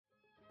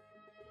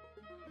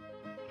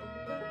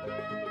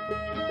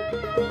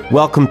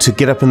Welcome to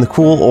Get Up in the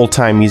Cool Old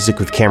Time Music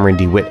with Cameron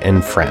DeWitt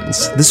and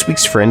friends. This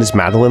week's friend is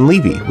Madeline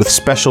Levy with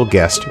special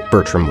guest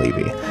Bertram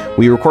Levy.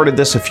 We recorded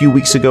this a few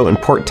weeks ago in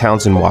Port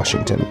Townsend,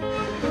 Washington.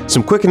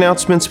 Some quick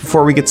announcements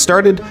before we get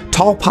started.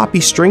 Tall Poppy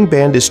String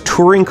Band is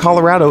touring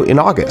Colorado in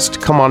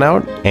August. Come on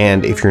out,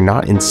 and if you're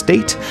not in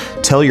state,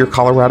 tell your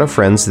Colorado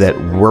friends that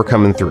we're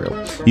coming through.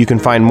 You can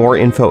find more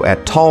info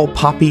at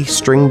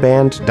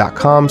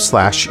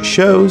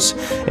tallpoppystringband.com/shows,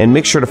 and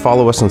make sure to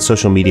follow us on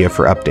social media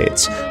for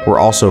updates. We're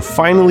also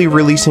finally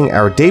releasing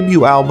our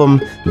debut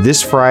album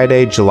this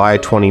Friday, July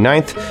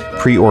 29th.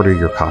 Pre-order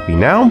your copy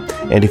now,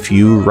 and if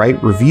you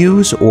write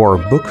reviews or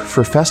book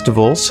for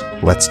festivals,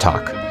 let's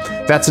talk.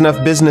 That's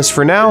enough business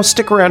for now.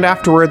 Stick around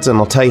afterwards and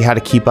I'll tell you how to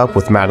keep up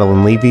with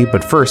Madeline Levy,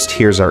 but first,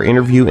 here's our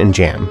interview and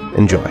jam.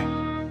 Enjoy.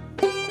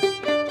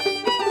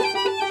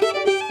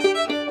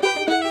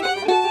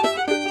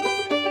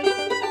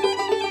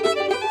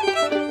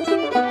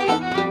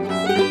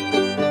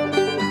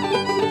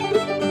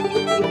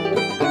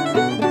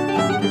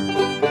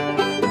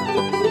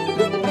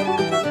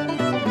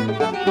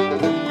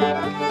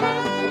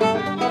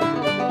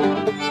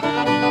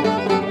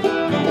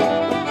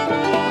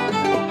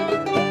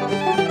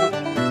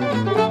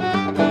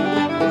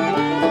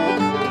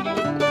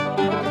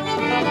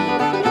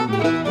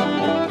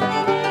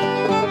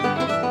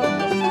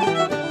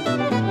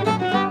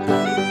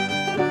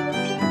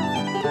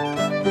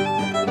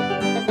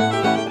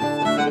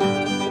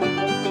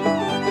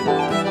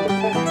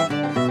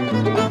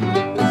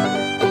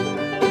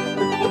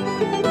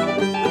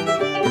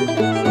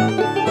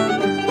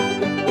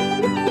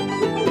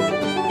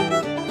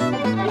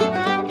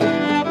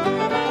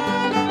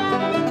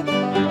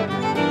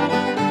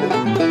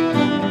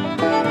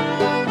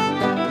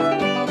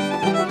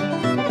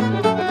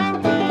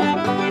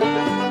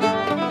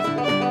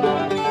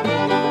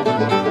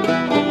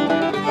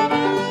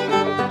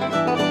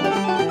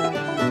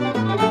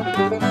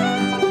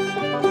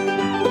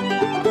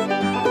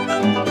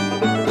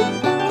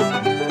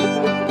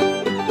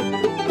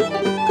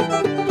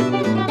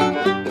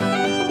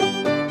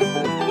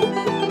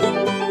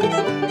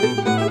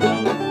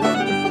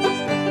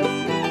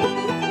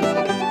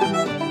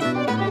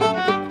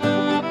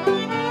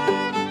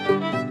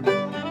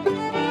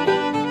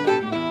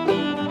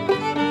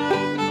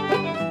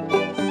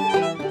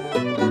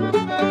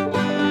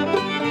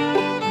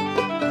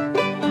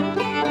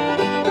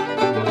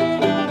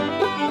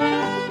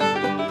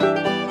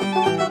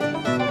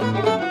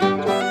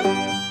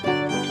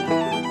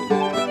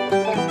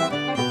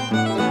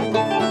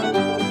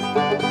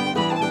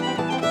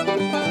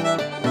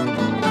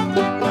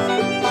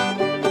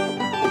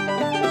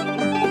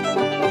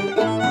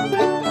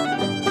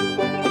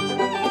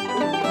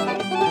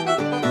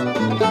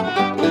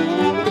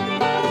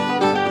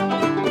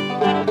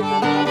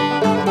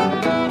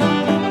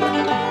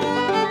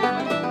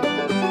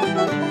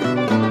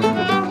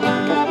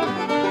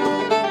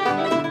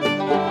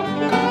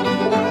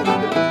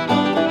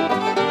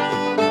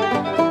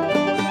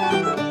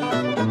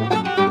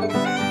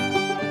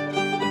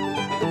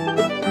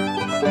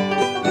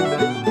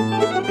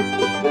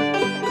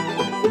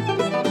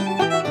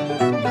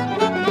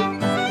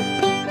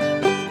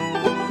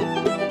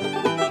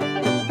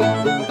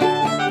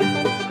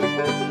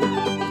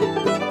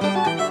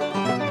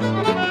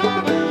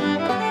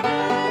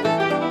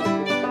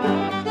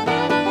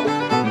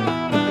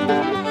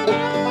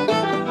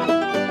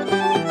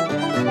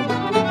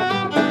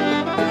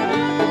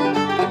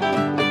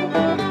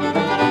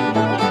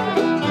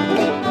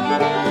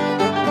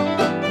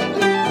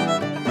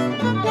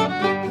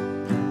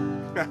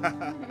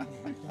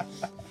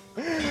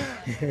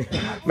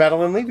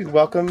 Madeline Levy,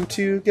 welcome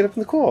to Get Up in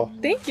the Cool.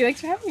 Thank you.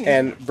 Thanks for having me.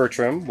 And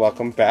Bertram,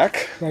 welcome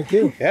back. Thank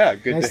you. Yeah,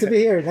 good. Nice to be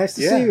here. Nice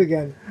to see you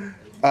again.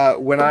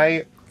 When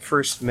I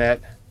first met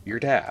your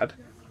dad,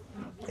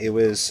 it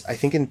was, I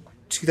think, in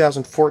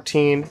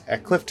 2014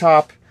 at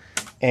Clifftop,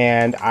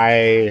 and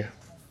my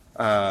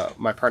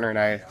partner and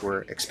I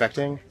were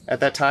expecting at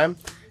that time,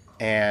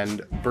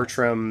 and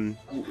Bertram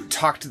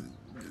talked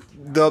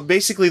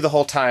basically the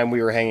whole time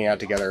we were hanging out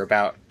together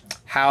about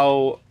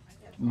how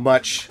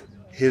much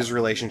his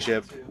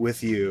relationship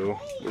with you,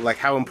 like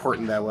how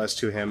important that was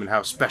to him and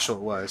how special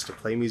it was to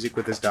play music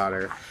with his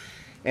daughter.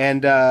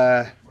 And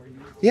so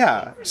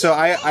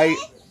I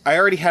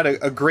already had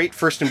a great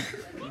first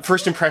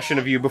impression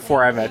of you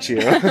before I met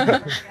you.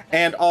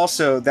 And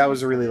also that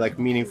was a really like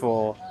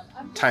meaningful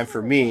time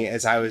for me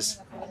as I was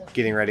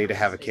getting ready to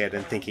have a kid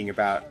and thinking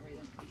about,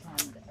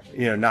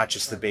 you know, not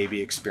just the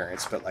baby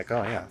experience, but like,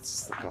 oh yeah,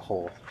 it's like a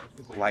whole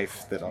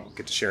life that I'll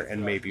get to share,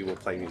 and maybe we'll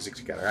play music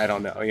together. I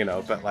don't know, you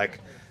know, but like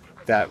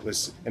that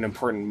was an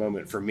important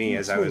moment for me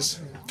as I was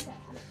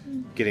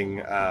getting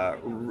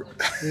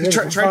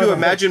trying to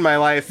imagine my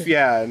life,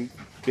 and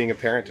being a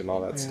parent and all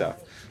that stuff.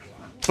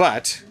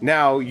 But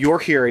now you're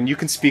here and you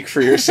can speak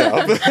for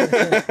yourself.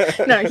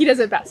 No, he does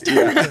it best.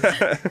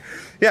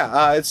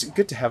 It's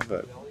good to have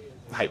a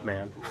hype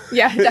man.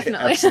 Yeah,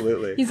 definitely.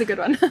 Absolutely. He's a good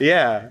one.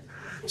 Yeah.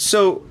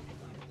 So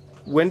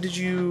when did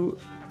you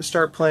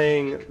start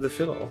playing the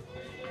fiddle?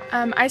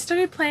 I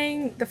started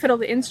playing the fiddle,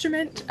 the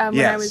instrument, when I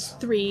Yes. was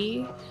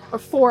 3 or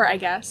 4, I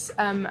guess,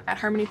 at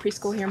Harmony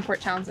Preschool here in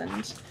Port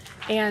Townsend.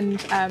 And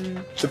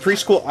The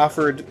preschool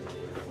offered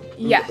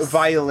yes,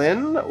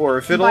 violin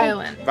or fiddle?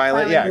 Violin.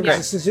 Yeah, It was great.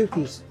 a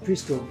Suzuki's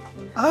preschool.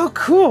 Oh,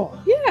 cool.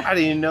 Yeah. I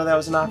didn't even know that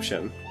was an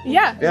option.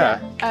 Yeah. Yeah.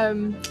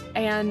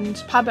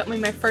 And Pa bought me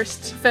my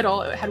first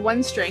fiddle. It had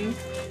 1 string,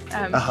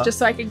 just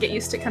so I could get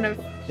used to kind of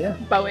Yeah.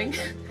 bowing.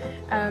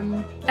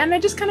 And I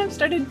just kind of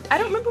started, I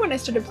don't remember when I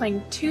started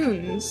playing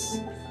tunes.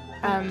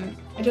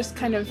 I just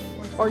kind of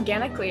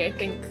organically, I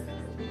think,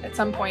 at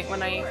some point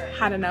when I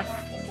had enough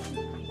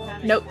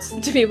notes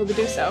to be able to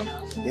do so.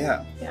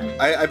 Yeah. Yeah.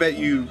 I bet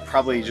you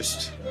probably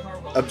just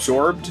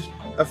absorbed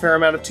a fair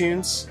amount of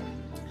tunes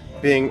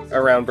being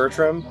around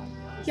Bertram.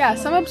 Yeah,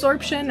 some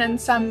absorption and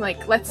some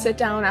like, let's sit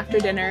down after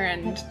dinner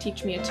and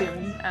teach me a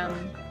tune.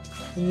 And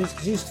you used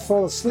to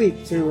fall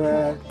asleep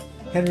to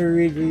Henry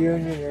Reed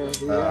Reunion or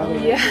the other.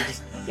 Yeah.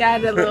 Yeah, I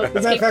had a little As a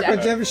matter of tape fact, deck.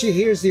 whenever she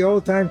hears the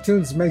old time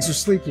tunes, it makes her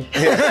sleepy.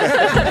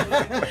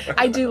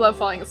 I do love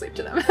falling asleep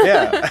to them.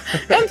 Yeah.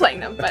 And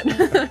playing them, but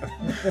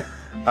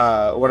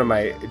One of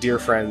my dear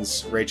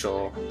friends,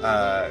 Rachel,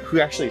 who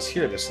actually is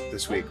here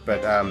this week,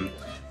 but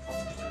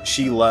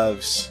she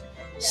loves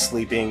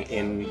sleeping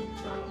in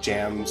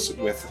jams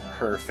with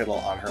her fiddle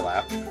on her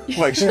lap.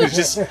 Like she was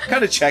just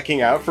kind of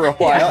checking out for a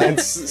while and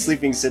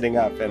sleeping sitting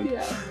up. And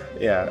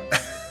yeah.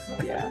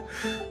 yeah.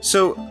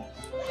 So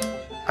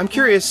I'm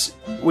curious,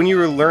 when you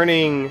were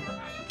learning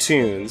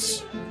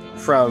tunes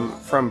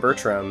from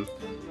Bertram,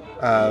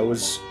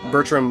 was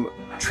Bertram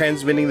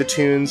transmitting the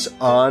tunes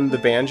on the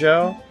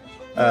banjo?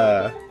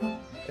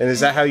 And is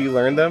that how you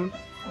learned them?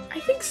 I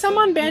think some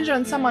on banjo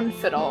and some on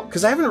fiddle.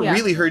 Because I haven't Yeah.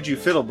 really heard you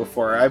fiddle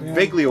before. I'm Yeah.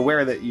 vaguely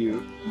aware that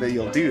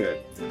you'll do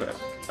it, but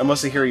I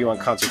mostly hear you on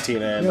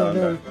concertina and on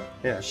No,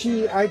 yeah.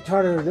 I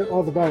taught her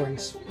all the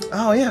bowings.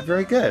 Oh yeah,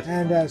 very good.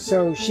 And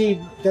so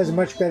she does a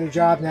much better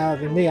job now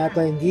than me. I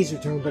play in geezer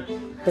tune,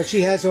 but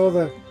she has all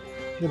the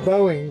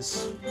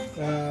bowings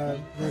that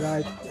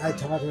I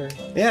taught her.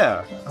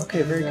 Yeah.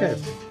 Okay, very good.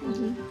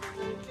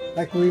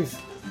 Like we've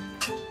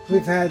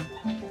had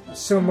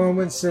some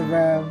moments of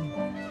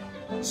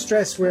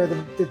stress where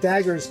the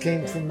daggers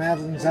came from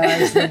Madeline's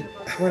eyes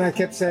when I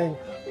kept saying,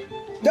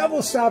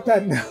 "Double stop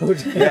that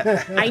note."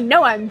 Yeah. I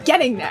know I'm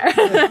getting there.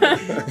 As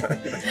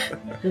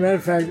a matter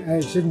of fact, I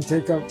shouldn't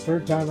take up her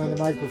time on the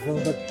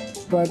microphone,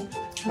 but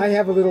I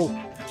have a little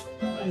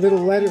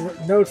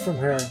note from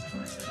her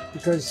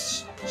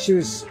because she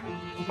was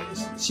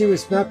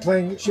not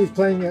playing. She was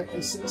playing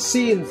a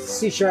C and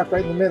C sharp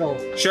right in the middle.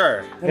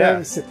 Sure. And Yeah. I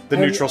was- The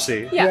and- neutral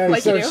C. Yeah,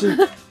 like so you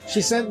do.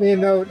 She sent me a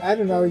note. I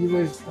don't know. It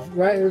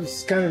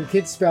was kind of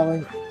kid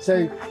spelling.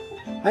 Say,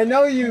 I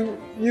know you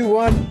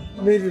want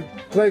me to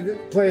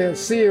play a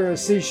C or a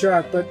C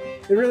sharp, but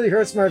it really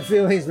hurts my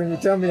feelings when you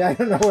tell me I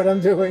don't know what I'm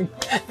doing.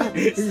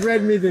 You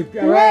read me the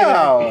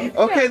Wow.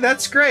 Okay,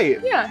 that's great.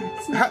 Yeah.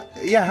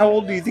 How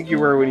old do you think you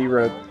were when you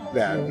wrote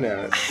that?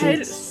 No. I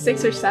had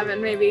 6 or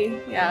 7 maybe.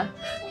 Yeah.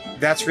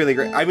 That's really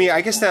great. I mean,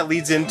 I guess that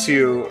leads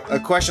into a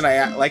question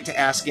I like to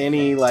ask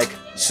any like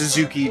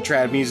Suzuki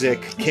trad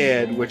music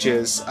kid, which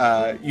is,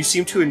 you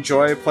seem to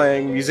enjoy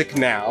playing music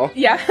now,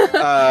 Yeah.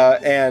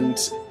 and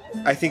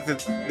I think that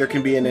there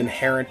can be an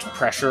inherent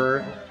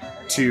pressure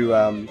to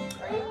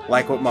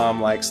like what mom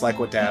likes, like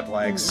what dad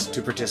likes,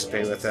 to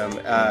participate with them,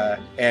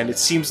 and it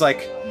seems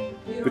like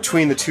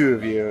between the two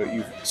of you,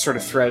 you've sort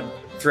of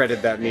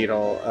threaded that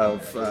needle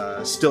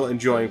of still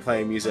enjoying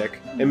playing music,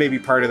 and maybe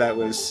part of that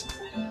was.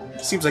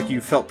 Seems like you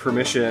felt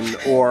permission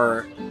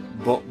or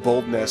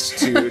boldness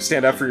to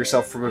stand up for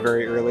yourself from a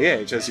very early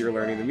age as you were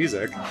learning the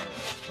music.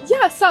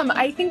 Yeah, some.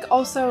 I think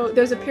also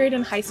there was a period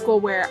in high school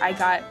where I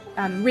got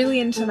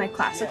really into my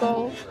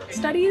classical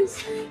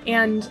studies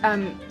and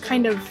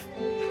kind of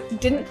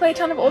didn't play a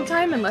ton of old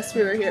time unless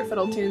we were here at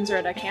Fiddle Tunes or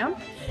at a camp.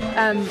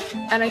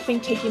 And I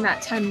think taking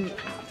that time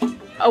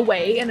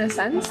away in a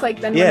sense,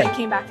 like then when I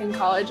came back in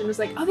college and was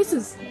like, oh, this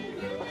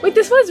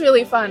was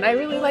really fun. I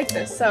really like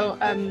this. So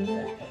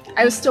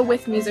I was still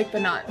with music,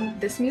 but not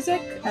this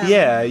music.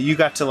 Yeah, you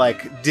got to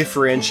like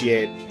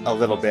differentiate a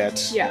little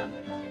bit Yeah.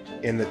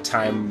 in the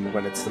time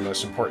when it's the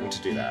most important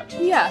to do that.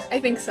 Yeah, I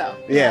think so.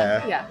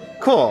 Yeah. Yeah.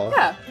 Cool.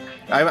 Yeah.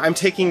 I'm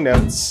taking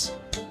notes.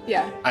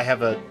 Yeah. I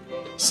have a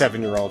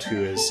 7-year-old who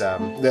is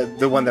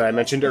the one that I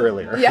mentioned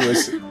earlier, Yeah. who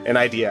was an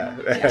idea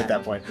at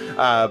that point.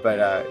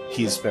 But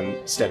he's been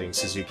studying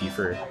Suzuki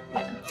for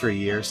 3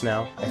 years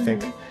now, I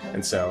think.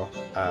 And so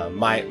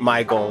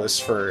my goal is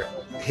for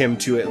him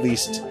to at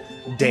least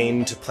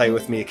deign to play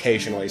with me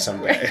occasionally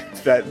someday.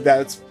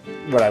 That's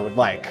what I would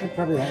like. That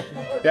probably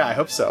happened. Yeah, I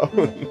hope so.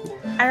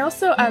 I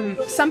also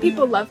some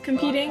people love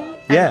competing. And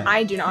Yeah.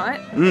 I do not.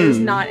 It is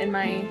not in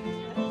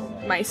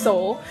my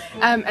soul.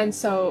 And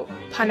so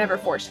Pa never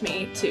forced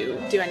me to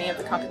do any of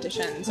the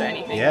competitions or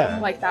anything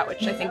like that,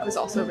 which I think was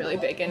also really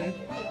big in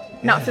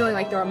not feeling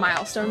like there were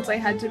milestones I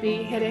had to be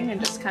hitting and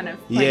just kind of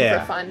playing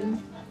for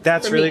fun.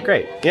 That's for really me.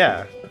 great.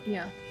 Yeah.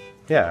 Yeah.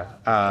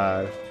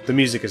 Yeah. The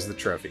music is the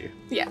trophy.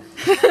 Yeah.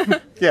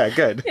 Yeah,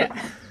 good. Yeah.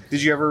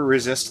 Did you ever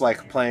resist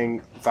like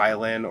playing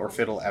violin or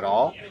fiddle at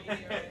all?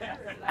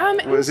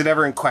 Was it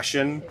ever in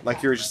question?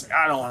 Like you were just like,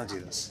 I don't want to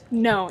do this.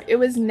 No, it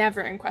was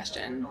never in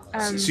question.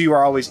 So you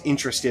were always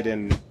interested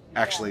in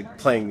actually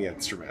playing the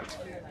instrument.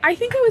 I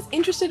think I was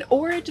interested,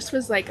 or it just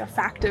was like a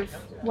fact of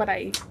what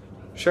I.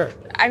 Sure.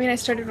 I mean, I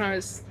started when I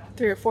was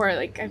 3 or 4.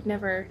 Like I've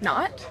never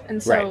not,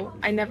 and so Right.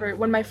 I never.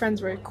 When my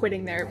friends were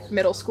quitting their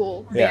middle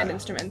school Yeah. band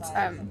instruments,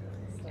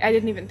 I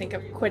didn't even think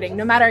of quitting.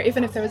 No matter,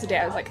 even if there was a day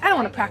I was like, I don't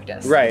want to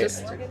practice. Right.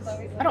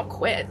 I don't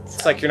quit.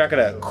 It's like you're not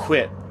gonna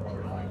quit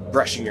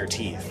brushing your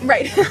teeth.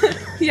 Right.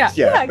 yeah,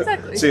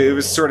 exactly. So it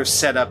was sort of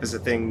set up as a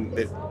thing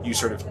that you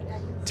sort of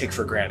take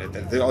for granted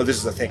that oh, this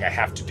is the thing I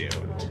have to do.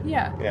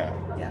 Yeah. Yeah.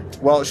 Yeah.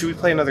 Well, should we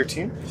play another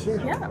tune? Sure.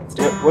 Yeah. Let's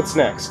do it. What's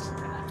next?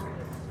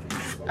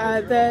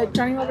 The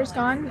Johnny Lover's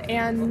Gone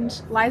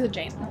and Liza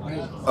Jane.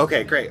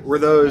 Okay, great. Were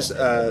those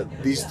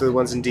these the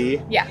ones in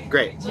D? Yeah.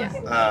 Great. Yeah.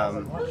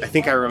 I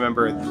think I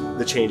remember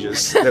the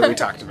changes that we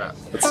talked about.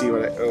 Let's see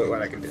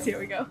what I can do. Here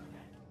we go.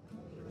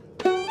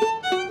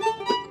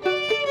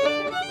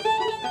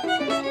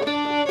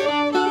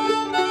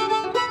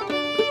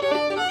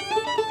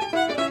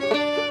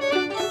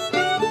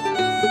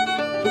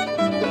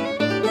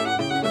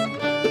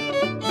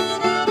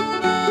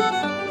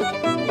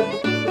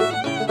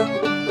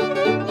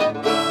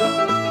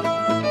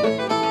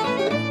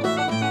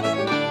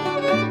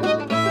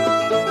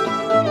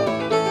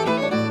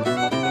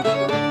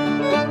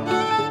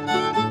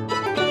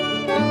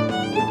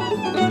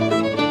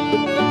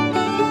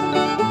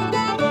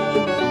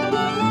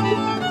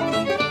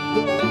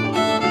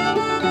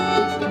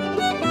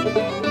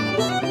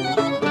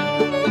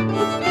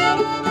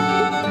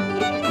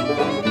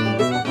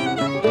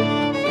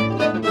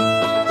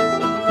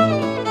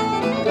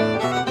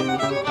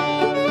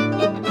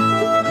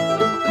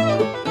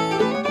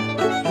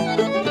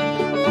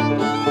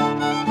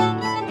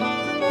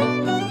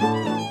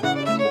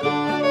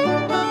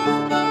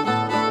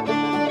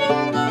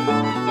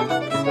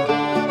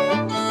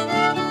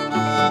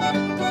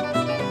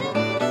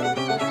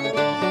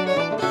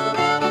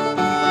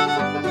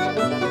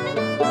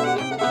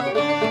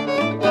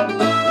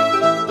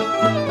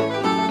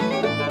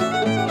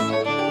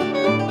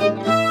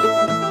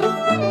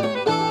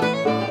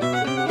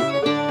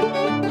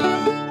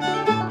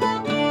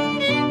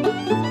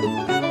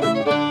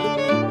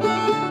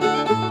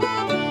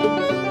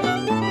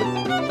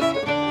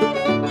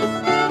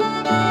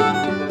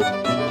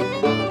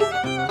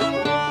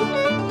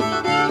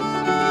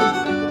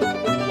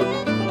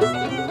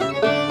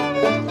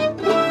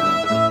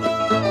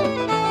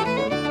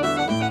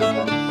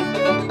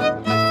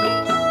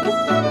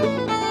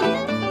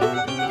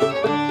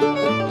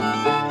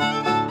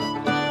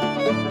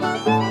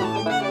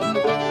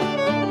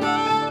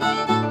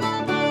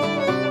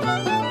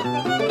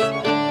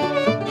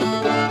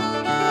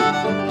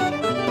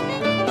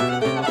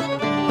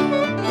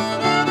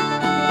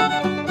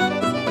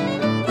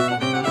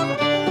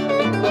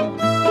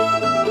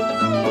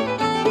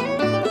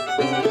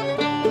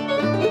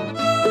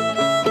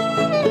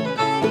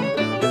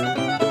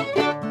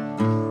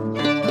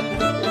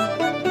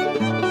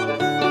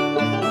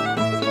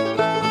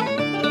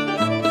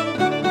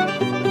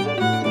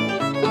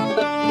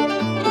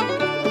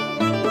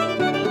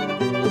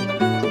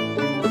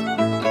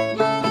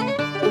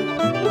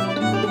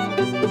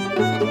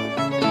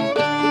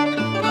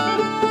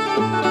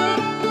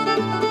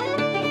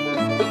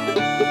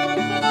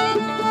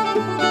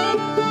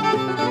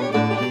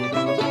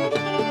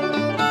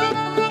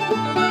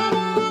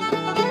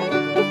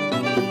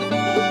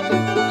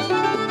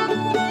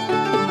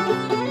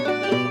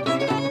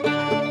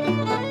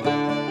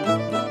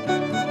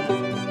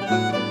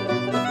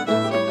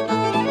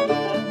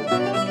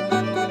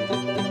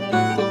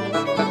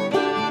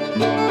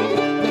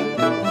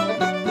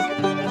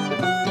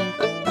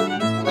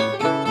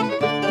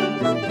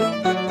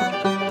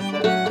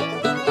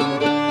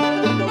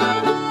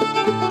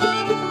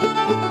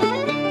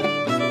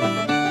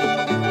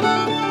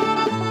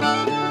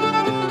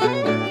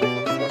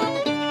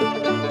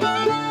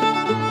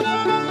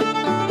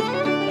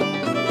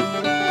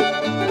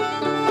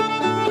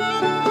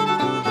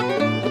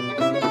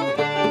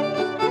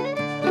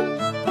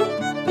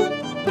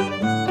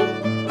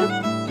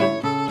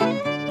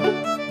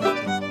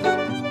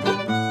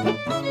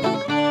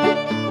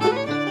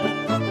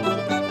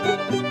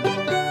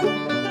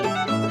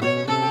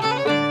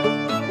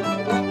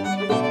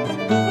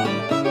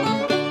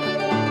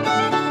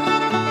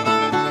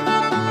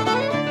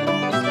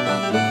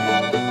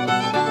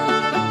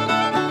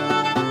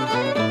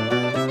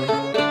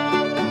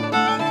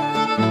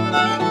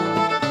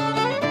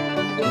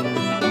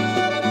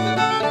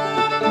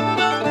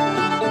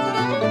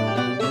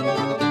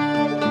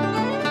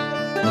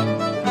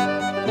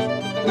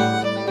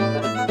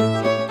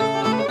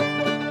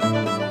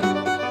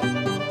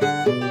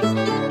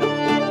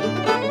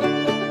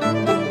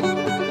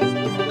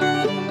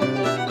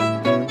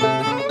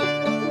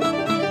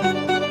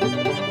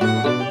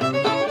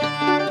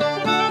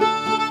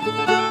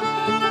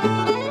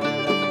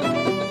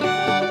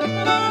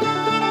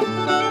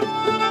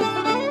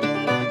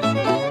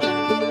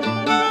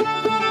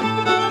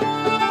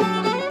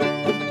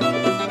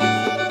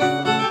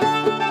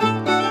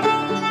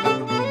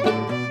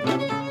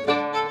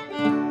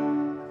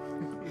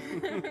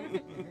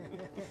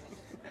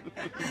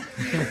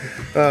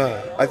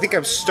 I think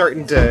I'm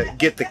starting to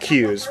get the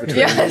cues between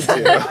Yes. you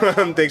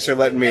two. Thanks for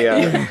letting me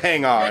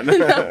hang on.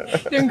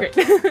 Doing great.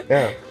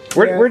 Yeah.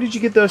 Where did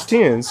you get those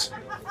tunes?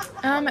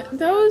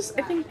 Those,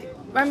 I think,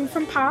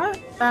 from Pa,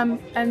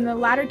 and the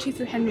latter two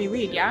through Henry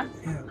Reid, yeah?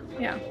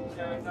 Yeah.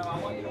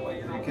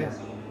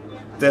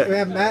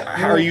 Yeah, Matt,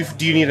 How are you?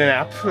 Do you need a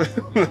nap?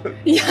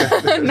 Yeah,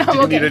 no, I'm Do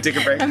you okay. need to take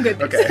a break? I'm good.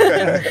 thanks.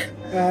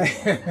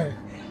 Okay.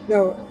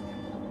 No,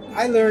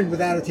 I learned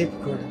without a tape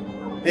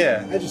recorder.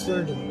 Yeah. I just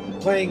learned it.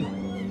 Playing,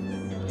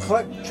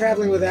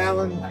 traveling with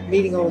Alan,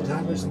 meeting old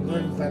timers and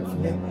learning about it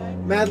from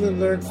him. Madeline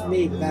learned from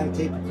me without a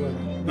tape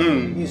recorder.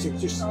 Music,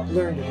 just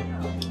learned it.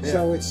 Yeah.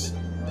 So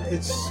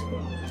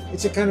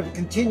it's a kind of a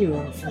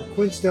continuum from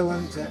Quince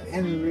Dillon to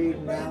Henry Reid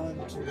and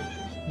Alan to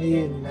me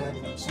and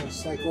Madeline. So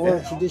it's like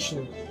oral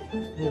tradition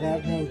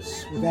without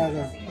notes, without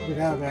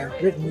a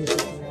written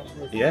music,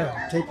 without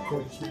Yeah. tape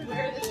recorders.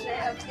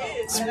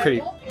 It's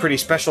pretty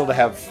special to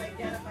have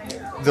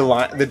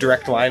the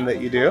direct line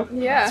that you do.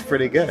 Yeah. It's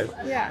pretty good.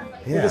 Yeah.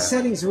 Yeah. The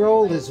settings are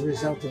old as a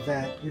result of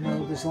that. You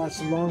know, there's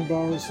lots of long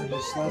bows and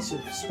there's lots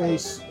of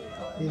space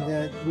in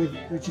that,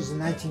 which is a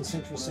 19th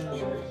century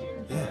sound.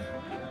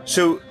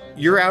 So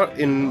you're out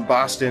in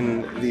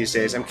Boston these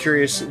days. I'm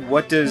curious,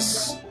 what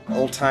does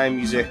old time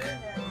music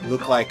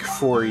look like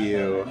for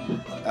you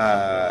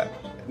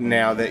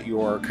now that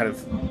your kind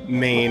of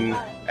main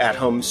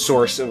at-home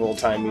source of old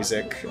time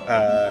music,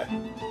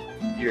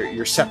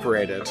 you're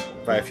separated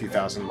by a few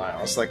thousand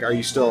miles? Like, are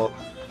you still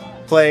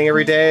playing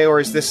every day, or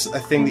is this a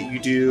thing that you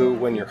do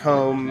when you're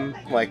home?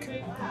 Like,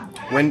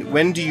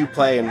 when do you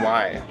play and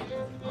why?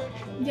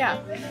 Yeah.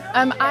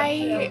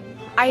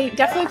 I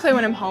definitely play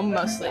when I'm home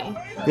mostly.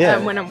 Yeah.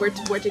 When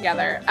we're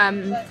together.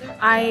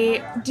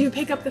 I do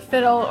pick up the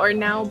fiddle or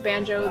now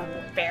banjo,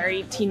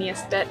 very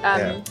teeniest bit.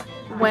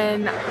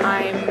 When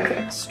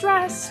I'm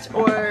stressed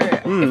or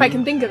if I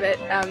can think of it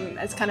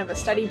as kind of a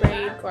study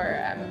break or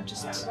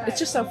it's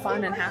just so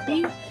fun and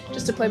happy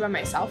just to play by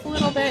myself a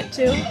little bit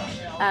too.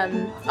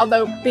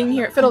 Although being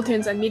here at Fiddle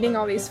Tunes and meeting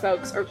all these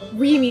folks or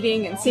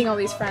re-meeting and seeing all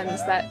these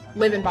friends that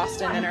live in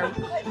Boston and are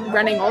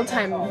running old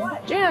time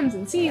jams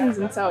and scenes,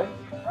 and so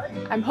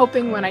I'm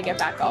hoping when I get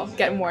back I'll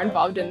get more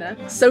involved in the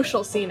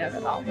social scene of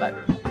it all, but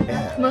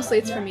mostly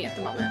it's for me at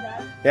the moment.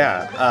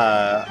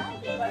 Yeah.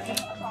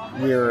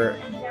 We were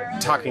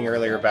talking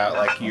earlier about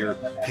like you're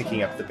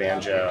picking up the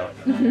banjo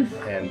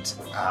and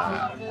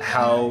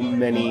how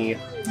many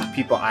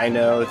people I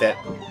know that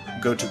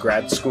go to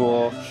grad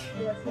school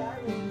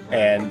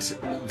and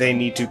they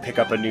need to pick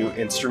up a new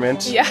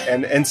instrument. Yeah.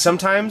 And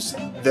sometimes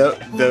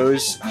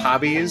those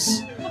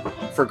hobbies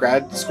for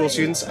grad school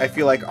students, I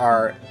feel like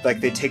are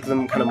like they take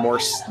them kind of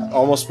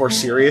almost more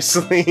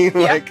seriously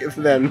like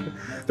than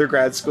their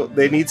grad school.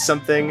 They need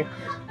something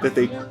that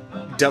they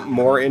dump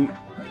more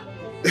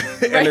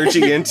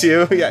energy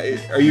into.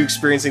 Yeah. Are you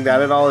experiencing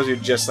that at all? Or is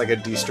it just like a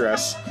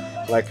de-stress,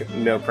 like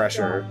no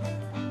pressure?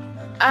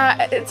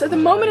 It's at the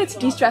moment it's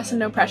de-stress and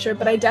no pressure,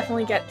 but I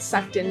definitely get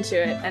sucked into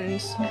it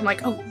and I'm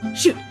like, oh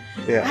shoot,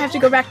 I have to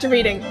go back to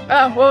reading.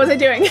 Oh, what was I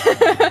doing?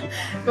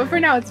 But for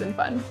now it's been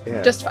fun.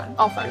 Yeah. Just fun,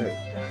 all fun.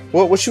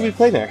 Well, what should we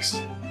play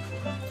next?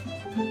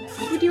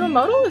 We do a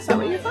modal? Is that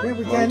what you're Yeah, fun?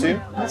 we Want can.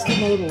 to? That's the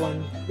modal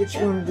one. Which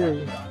one to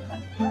do?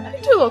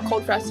 We do a little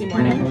cold frosty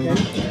morning.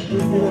 Okay. You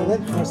know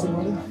that first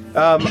one.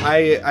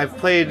 I've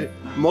played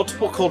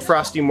multiple Cold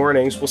Frosty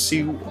Mornings. We'll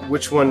see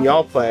which one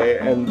y'all play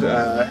and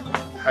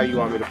how you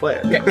want me to play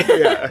it.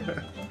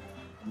 Yeah.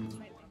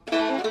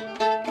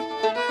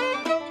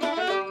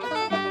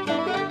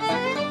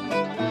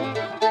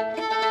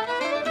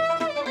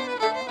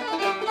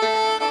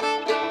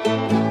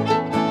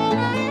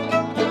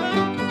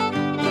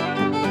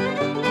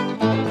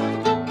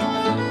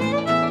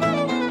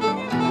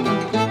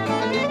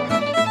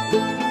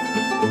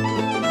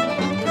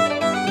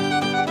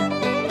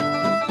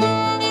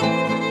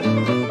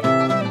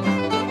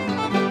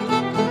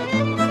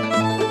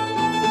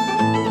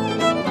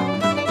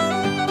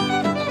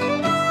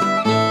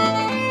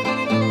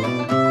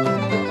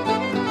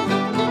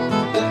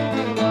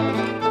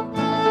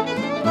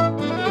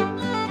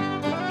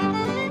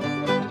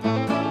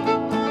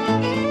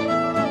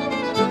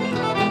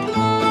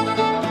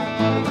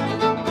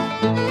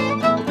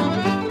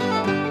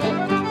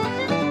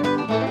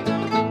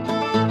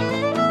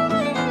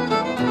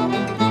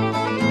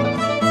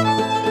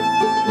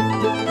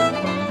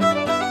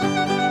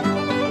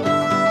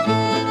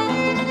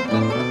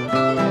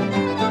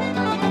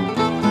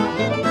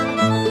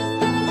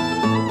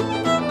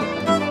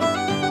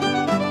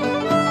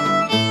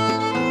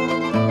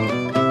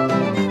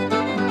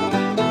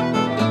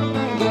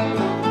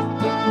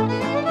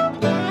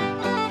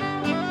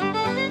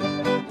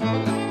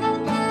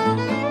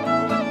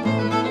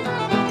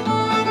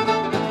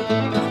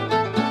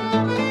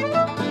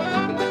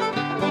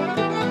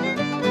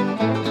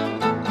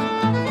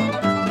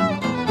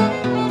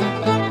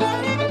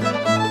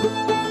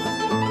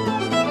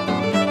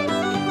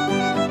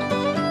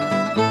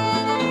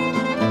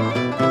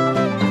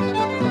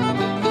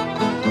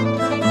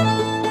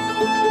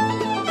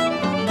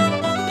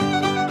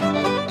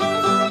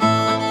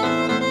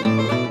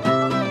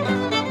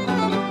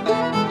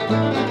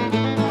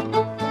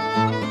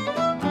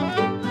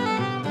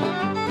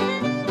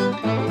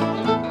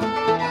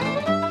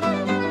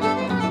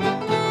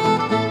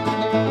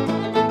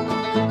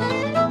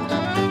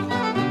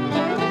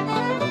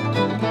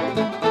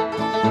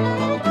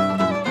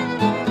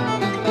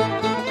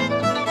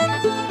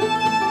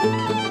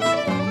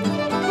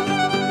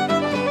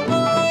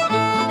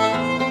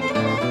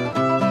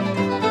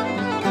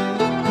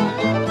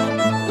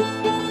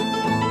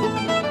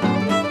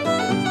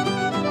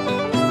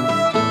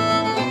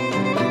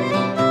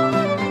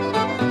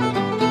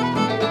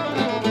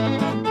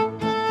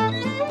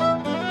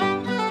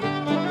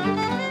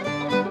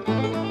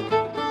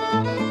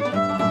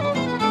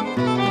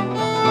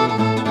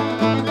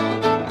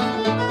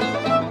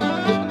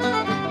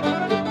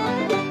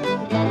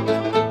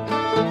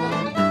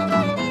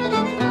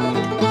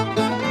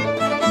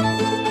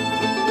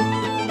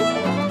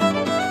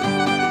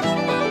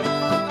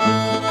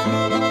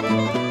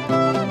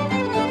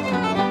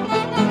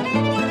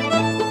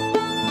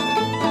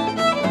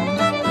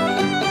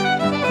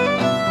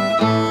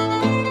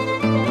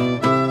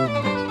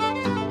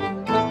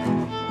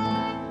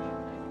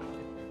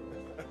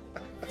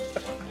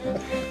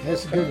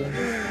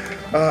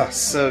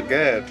 so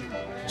good.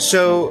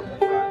 So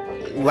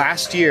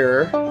last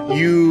year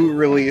you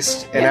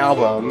released an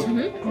album.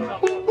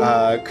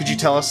 Could you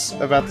tell us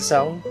about this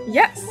album?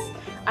 Yes,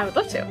 I would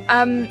love to.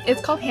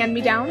 It's called Hand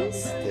Me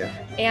Downs. Yeah.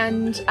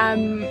 And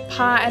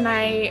Pa and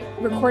I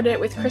recorded it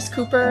with Chris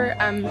Cooper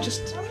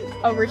just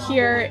over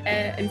here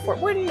in Fort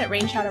Worden at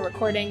Rain Shadow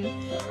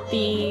Recording.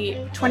 The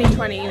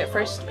 2020, the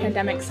first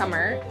pandemic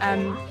summer,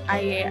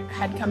 I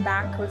had come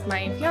back with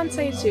my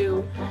fiance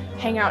to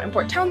hang out in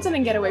Port Townsend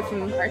and get away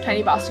from our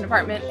tiny Boston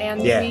apartment.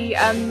 And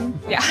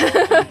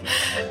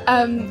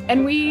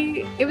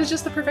it was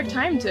just the perfect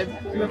time to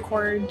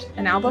record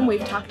an album. Pa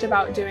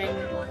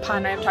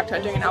and I have talked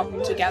about doing an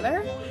album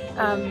together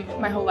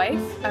my whole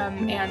life,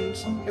 and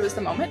it was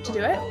the moment to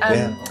do it.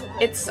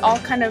 It's all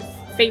kind of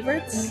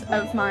favorites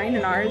of mine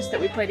and ours that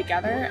we play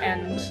together,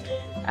 and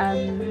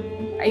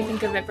I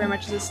think of it very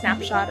much as a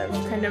snapshot of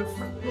kind of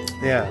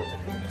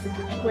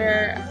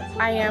where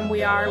I am,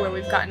 we are, where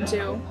we've gotten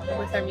to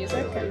with our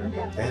music. And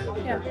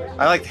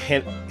I like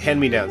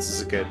Hand-Me-Downs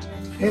is a good.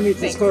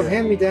 It's called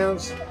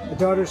Hand-Me-Downs, a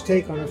daughter's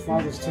take on her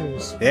father's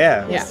tunes.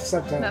 Yeah. That's the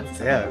subtitle.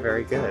 Yeah,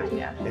 very good.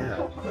 Yeah.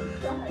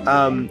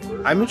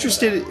 I'm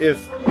interested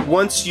if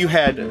once you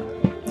had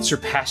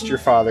surpassed your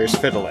father's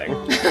fiddling,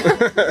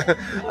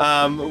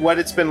 what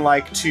it's been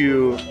like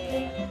to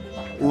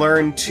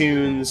learn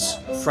tunes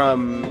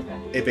from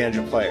a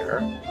banjo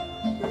player,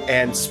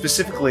 and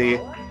specifically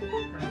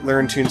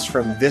learn tunes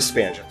from this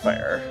banjo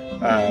player.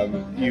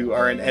 You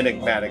are an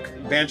enigmatic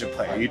banjo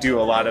player. You do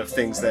a lot of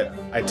things that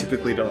I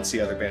typically don't see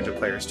other banjo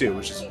players do,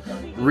 which is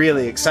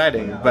really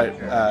exciting, but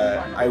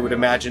I would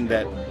imagine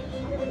that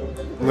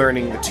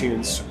learning the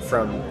tunes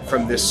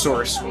from this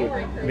source would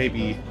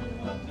maybe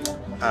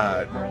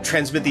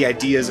transmit the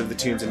ideas of the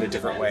tunes in a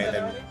different way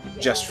than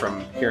just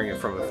from hearing it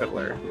from a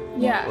fiddler.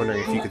 Yeah. Wondering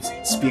if you could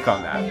speak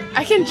on that.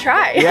 I can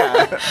try.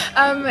 Yeah.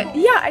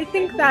 I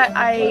think that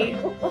I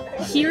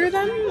hear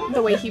them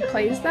the way he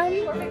plays them,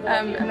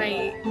 and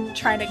I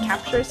try to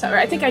capture. Or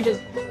I think I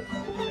just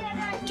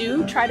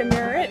do try to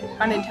mirror it,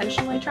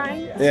 unintentionally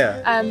trying.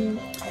 Yeah.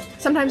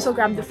 Sometimes he'll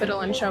grab the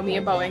fiddle and show me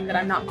a bowing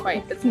that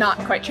that's not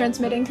quite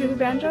transmitting through the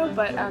banjo,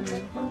 but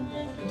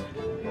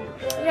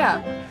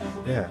yeah.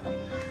 Yeah.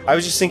 I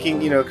was just thinking,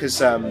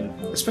 because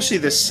especially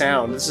this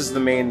sound, this is the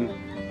main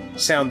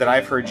sound that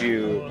I've heard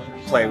you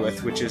play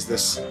with, which is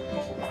this,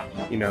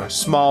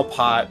 small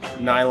pot,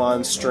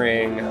 nylon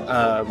string,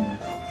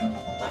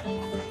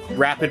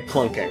 rapid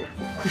plunking,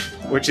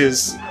 which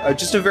is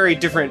just a very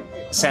different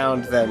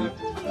sound than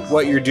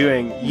what you're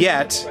doing,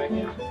 yet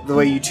the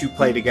way you two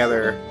play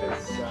together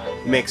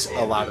makes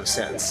a lot of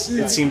sense.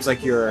 It seems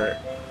like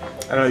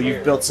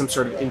you've built some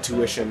sort of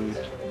intuition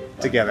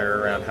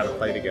together around how to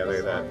play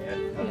together that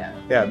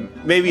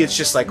maybe it's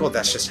just like,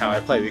 that's just how I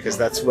play because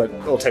that's what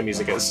old time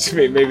music is to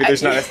me. Maybe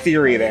there's not a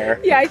theory there.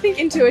 Yeah, I think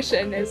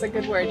intuition is a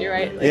good word. You're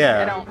right.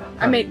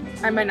 I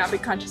might not be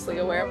consciously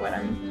aware of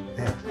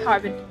how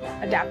I've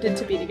adapted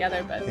to be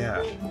together, but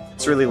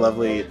it's really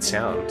lovely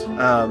sound.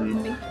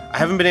 I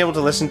haven't been able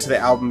to listen to the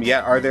album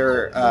yet. Are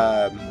there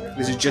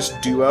is it just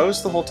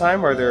duos the whole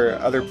time? Are there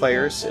other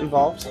players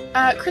involved?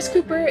 Chris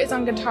Cooper is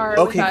on guitar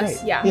with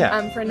us.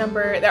 Great. For a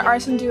number, there are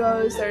some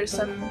duos. There's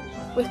some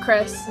with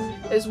Chris.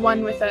 There's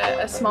one with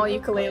a small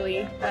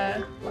ukulele.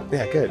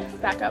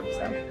 Good. Backup.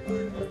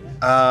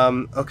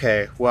 So.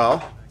 Okay.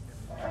 Well,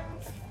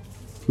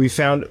 we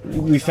found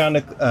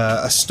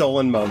a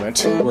stolen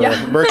moment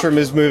where Bertram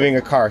is moving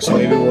a car, so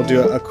maybe we'll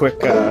do a quick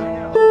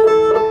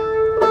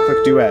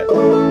duet.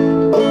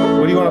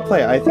 What do you want to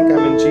play? I think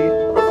I'm in G.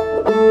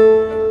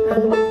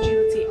 G,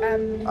 let's see.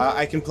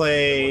 I can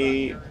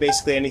play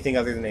basically anything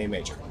other than A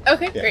major.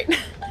 Okay, great.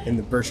 In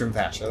the Bertram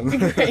fashion.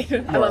 Great.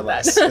 I love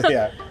that.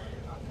 Yeah.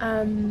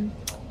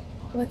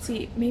 Let's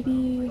see.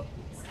 Maybe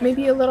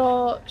a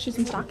little Shoes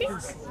and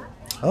Stockings.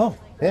 Oh,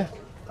 yeah.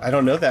 I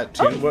don't know that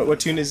tune. What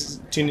tune?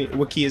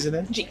 What key is it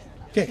in? G.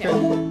 Okay,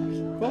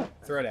 cool.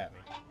 Throw it at me.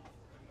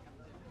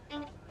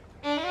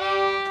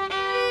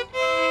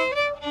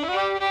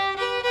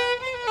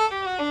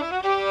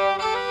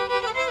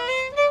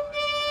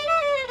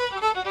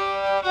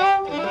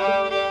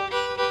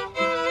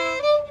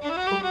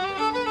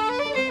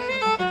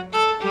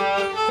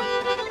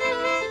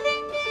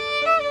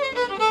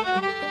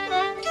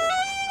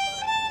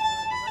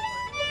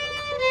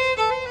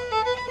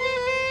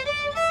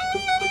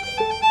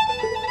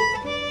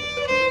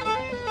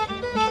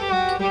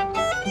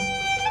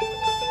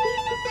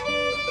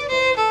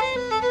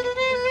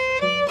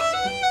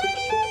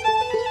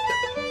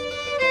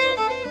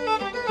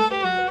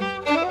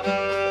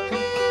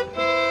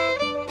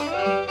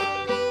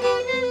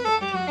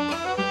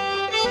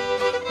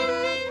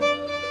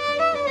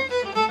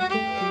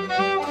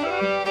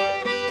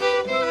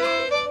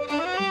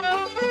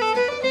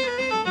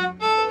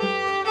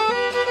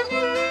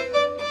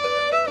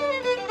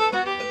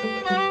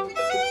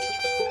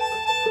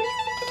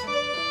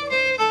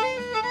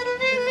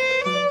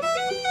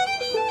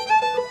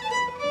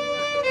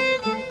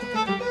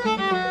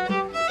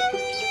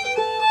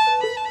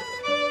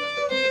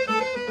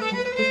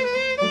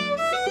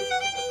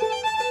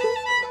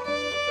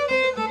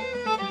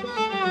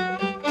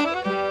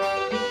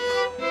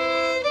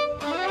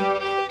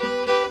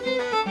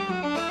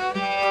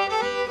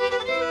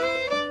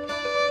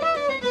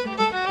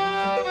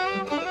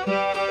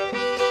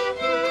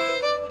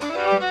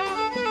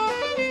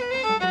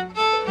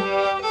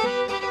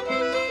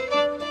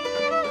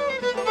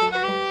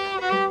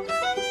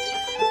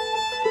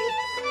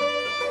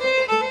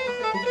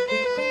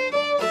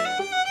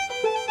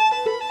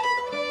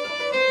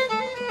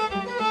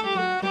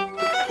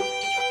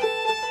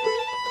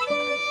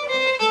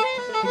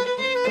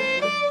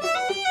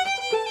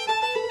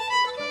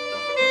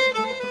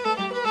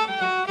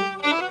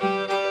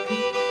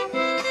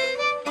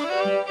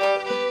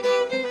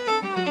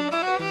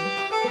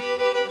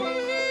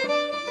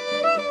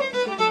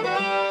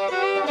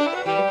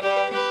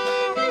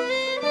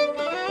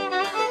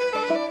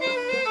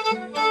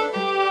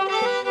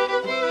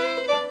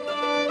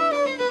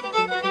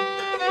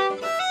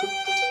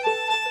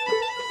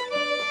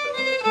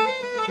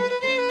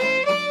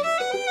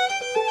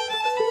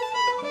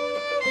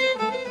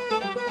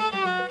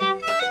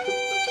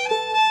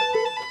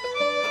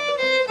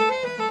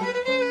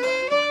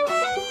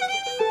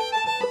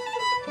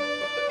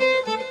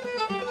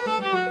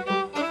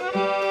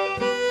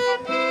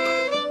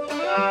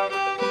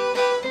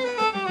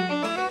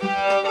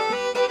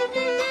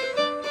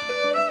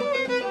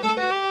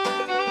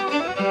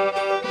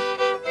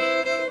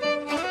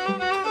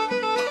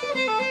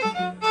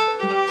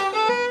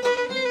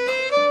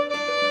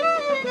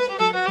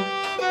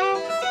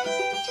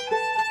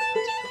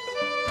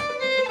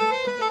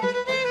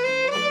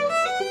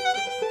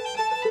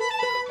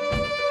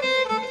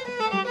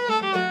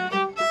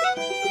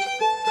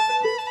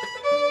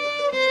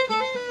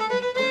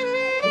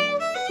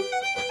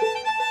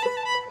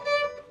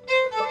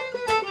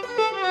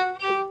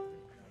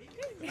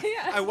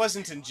 I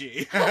wasn't in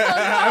G.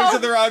 I was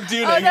in the wrong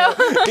tuning. Oh, no.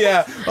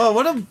 Yeah. Oh,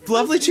 what a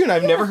lovely tune.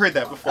 I've never heard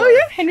that before. Oh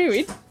yeah, Henry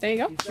Reid. There you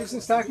go. Shoes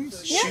and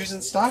stockings? Shoes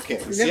and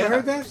stockings. You never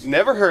heard that?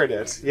 Never heard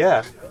it.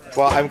 Yeah.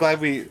 Well, I'm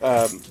glad we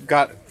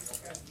got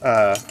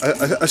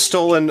a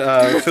stolen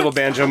fiddle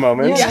banjo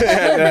moment,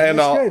 Yeah. and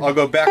That's I'll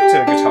go back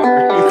to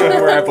guitar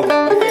where I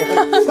belong.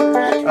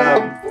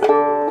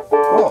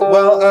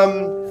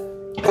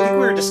 I think we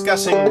were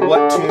discussing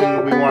what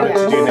tune we wanted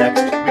to do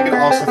next. We could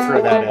also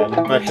throw that in,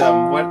 but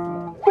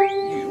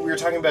we were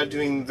talking about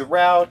doing the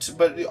route,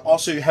 but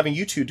also having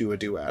you two do a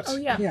duet. Oh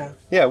yeah. Yeah.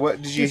 Yeah.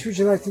 What did you? Which would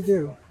you like to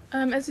do?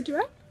 As a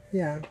duet?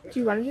 Yeah. Do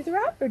you want to do the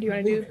rap, or do you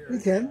want to do? We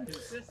can.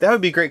 That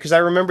would be great because I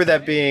remember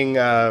that being.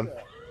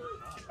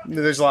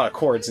 There's a lot of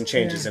chords and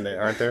changes in it,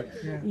 aren't there?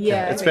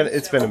 Yeah. It's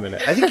been a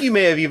minute. I think you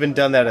may have even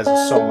done that as a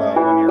solo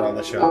when you were on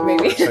the show.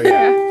 Maybe. So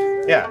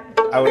yeah,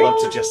 I would love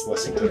to just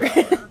listen to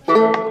that.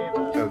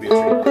 That would be a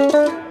treat.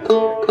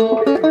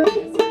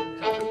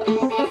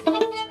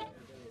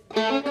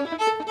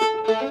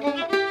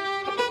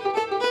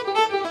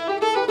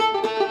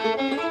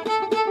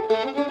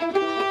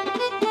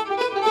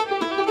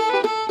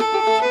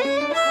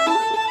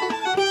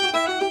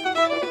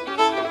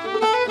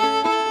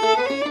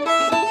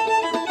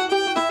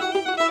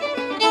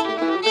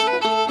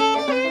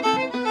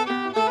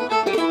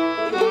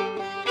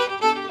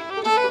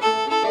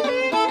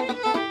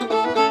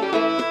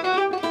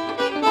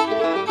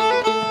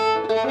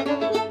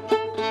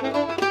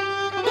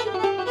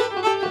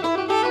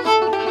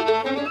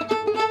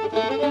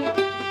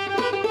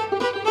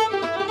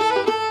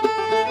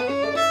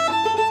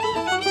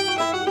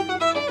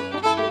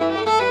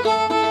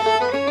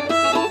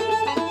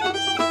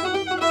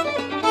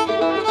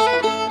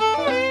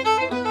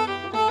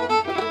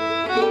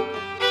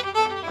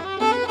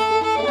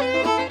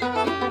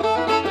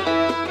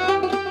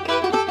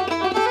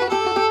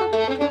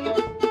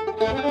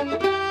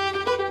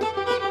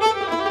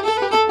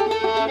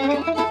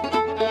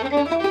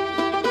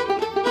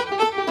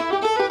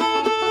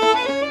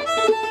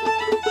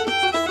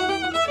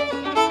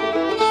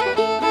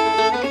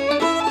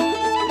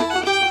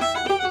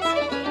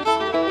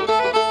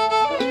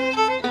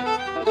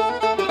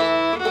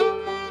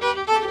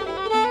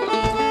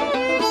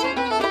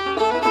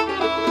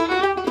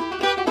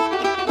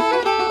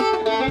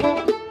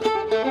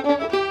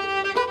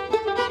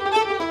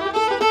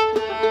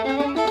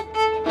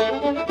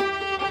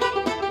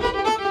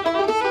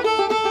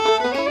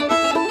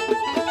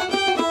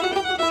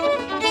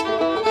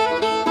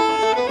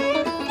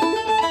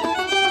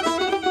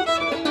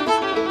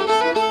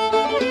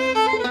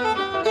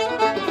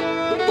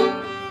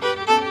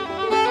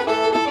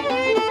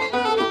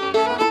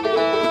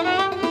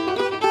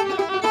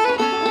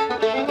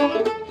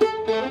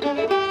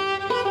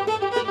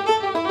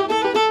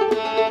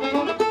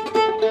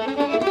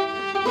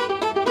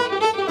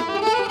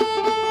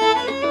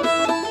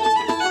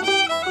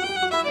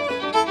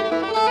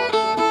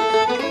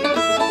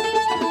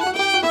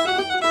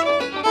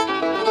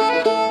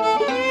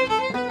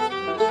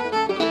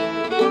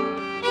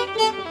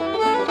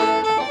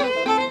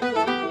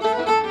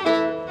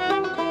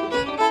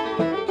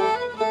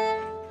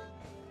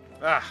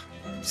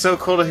 So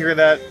cool to hear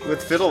that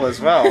with fiddle as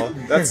well.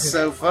 That's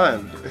so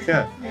fun.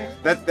 Yeah,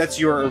 that's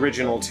your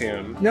original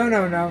tune. No.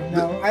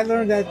 I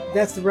learned that.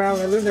 That's the route.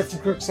 I learned that from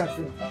Kirk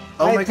Sutphin.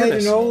 Oh I my played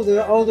goodness. an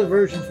older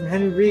version from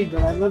Henry Reid,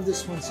 but I love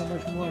this one so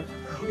much more.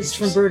 It's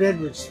from Burt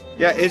Edwards.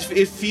 Yeah,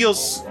 it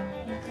feels.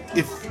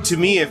 To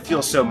me, it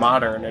feels so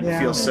modern and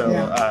feels so.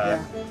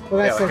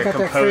 Well, that's like a got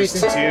that phrase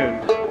composed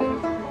in. tune.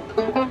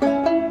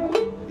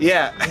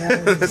 Yeah,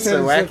 that's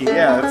so wacky.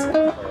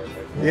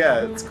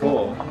 Yeah, it's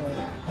cool.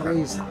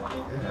 Phrase.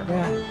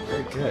 Yeah.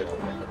 Very good.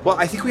 Well,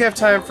 I think we have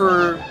time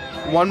for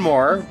one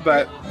more,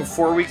 but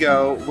before we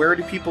go, where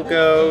do people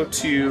go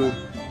to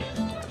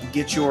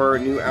get your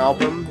new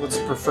album? What's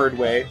the preferred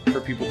way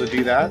for people to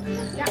do that?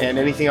 And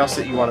anything else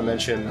that you want to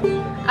mention?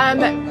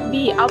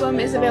 The album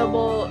is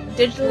available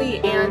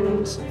digitally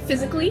and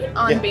physically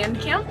on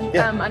Bandcamp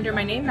under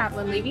my name,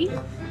 Madeline Levy.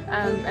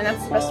 And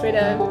that's the best way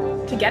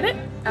to get it.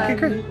 Okay,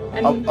 great.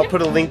 And, I'll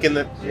put a link in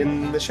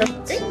the show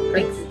notes.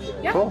 Great. Thanks.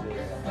 Yeah. Cool.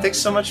 Thanks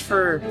so much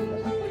for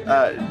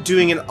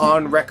doing an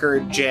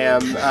on-record jam.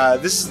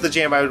 This is the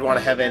jam I would want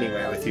to have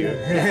anyway with you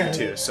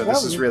too. So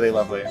this is really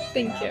lovely.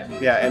 Thank you.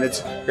 Yeah, and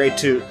it's great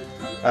to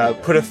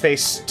put a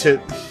face to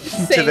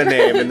the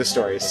name in the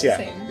stories. Yeah.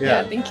 Same.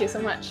 Yeah. Thank you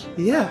so much.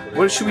 Yeah.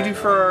 What should we do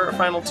for our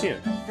final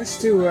tune?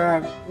 Let's do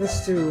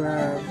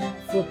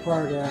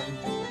 4-part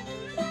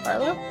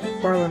Barlow?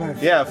 Barlow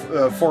knife. Yeah,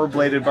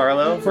 four-bladed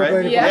Barlow, right?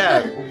 Four-bladed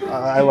Yeah.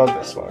 I love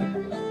this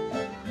one.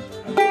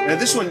 And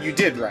this one you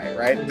did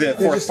right? The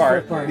fourth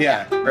part.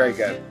 Yeah, very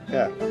good.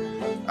 Yeah.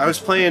 I was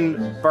playing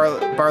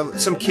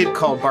some kid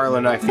called Barlow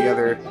Knife the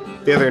other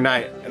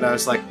night, and I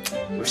was like,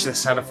 wish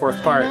this had a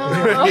fourth part.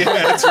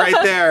 Yeah, it's right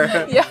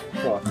there. Yeah.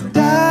 Cool.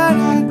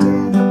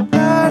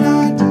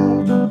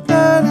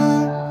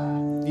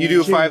 You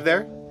do a 5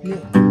 there?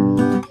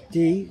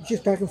 D,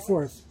 just back and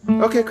forth.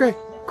 Okay, great.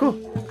 Cool.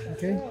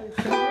 Okay.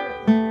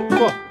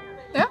 Cool.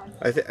 Yeah.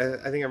 I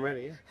think I'm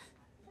ready, yeah.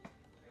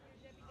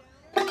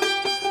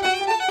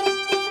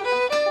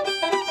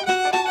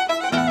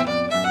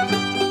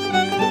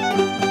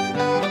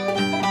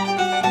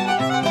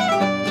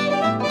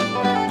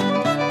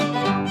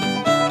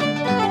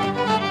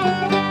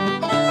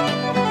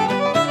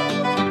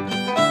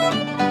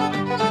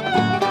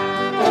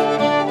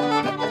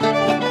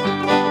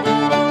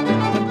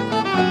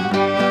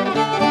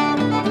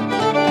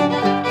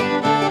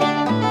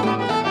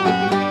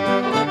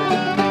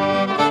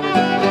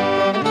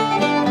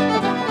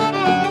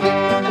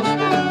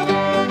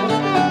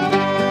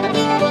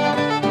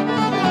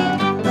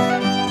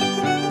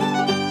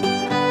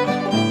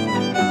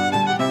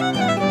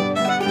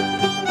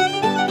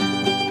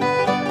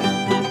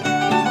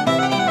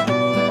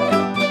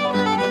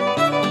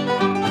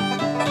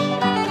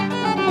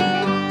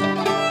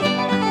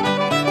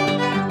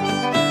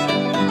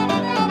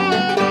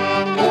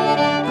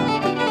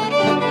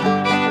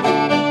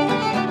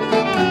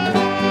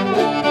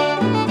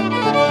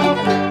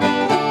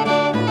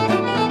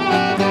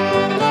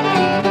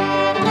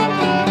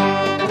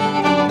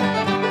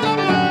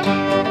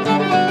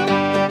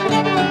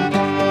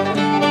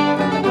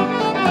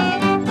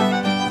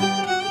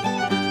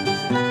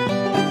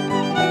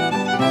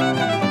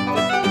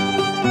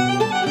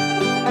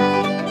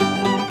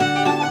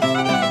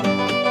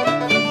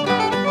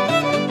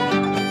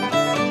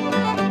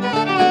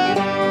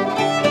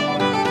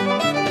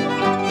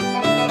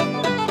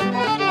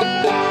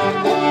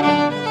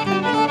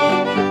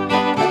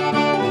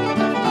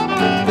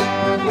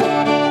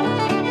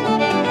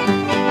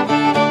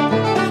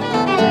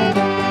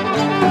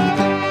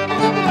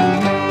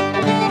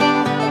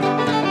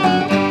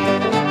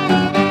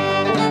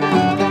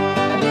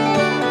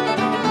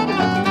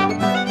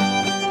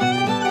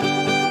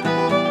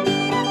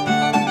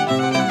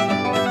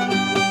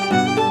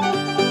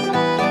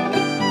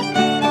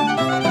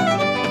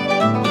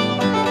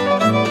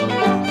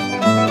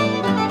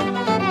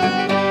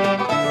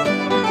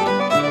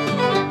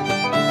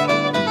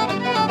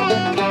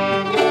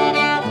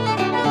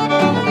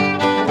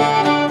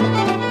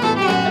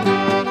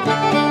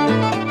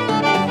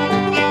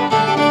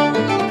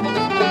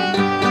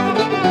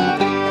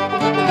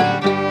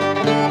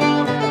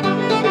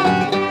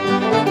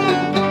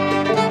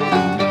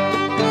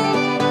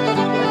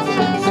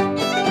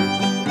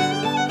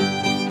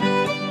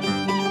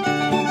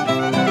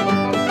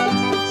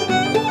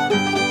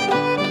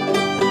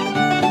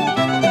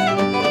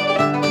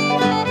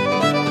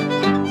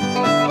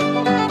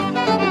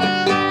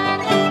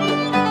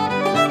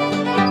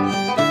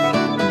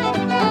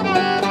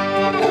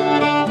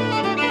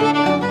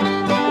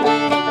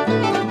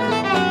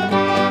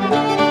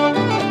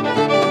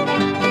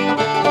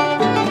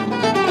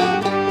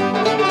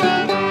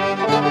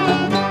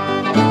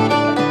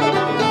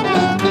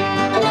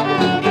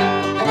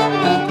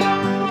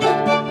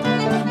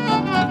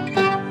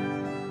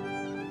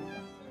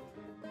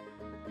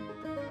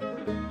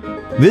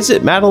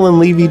 Visit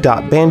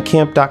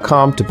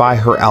madelinelevy.bandcamp.com to buy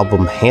her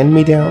album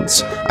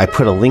Hand-Me-Downs. I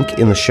put a link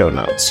in the show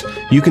notes.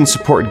 You can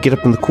support Get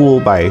Up in the Cool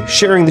by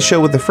sharing the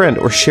show with a friend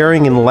or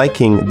sharing and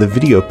liking the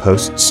video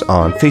posts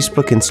on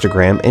Facebook,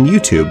 Instagram, and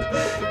YouTube.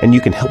 And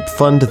you can help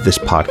fund this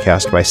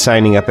podcast by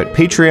signing up at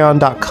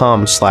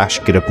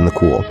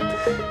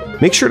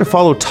patreon.com/getupinthecool. Make sure to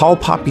follow Tall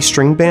Poppy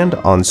String Band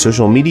on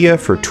social media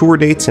for tour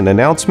dates and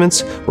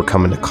announcements. We're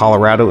coming to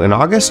Colorado in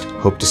August.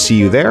 Hope to see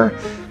you there.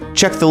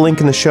 Check the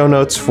link in the show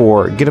notes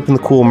for Get Up in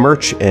the Cool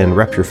merch and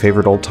rep your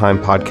favorite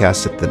old-time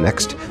podcast at the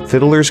next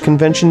Fiddlers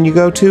convention you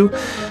go to.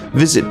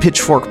 Visit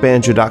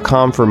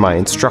pitchforkbanjo.com for my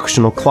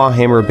instructional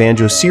clawhammer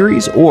banjo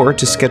series or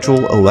to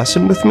schedule a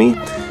lesson with me.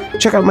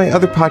 Check out my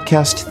other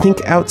podcast,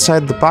 Think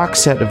Outside the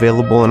Box Set,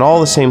 available in all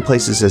the same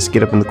places as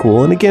Get Up in the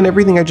Cool. And again,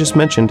 everything I just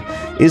mentioned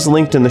is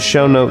linked in the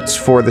show notes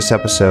for this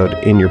episode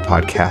in your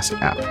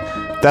podcast app.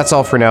 That's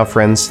all for now,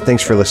 friends.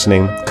 Thanks for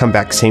listening. Come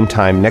back same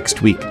time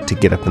next week to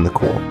Get Up in the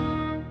Cool.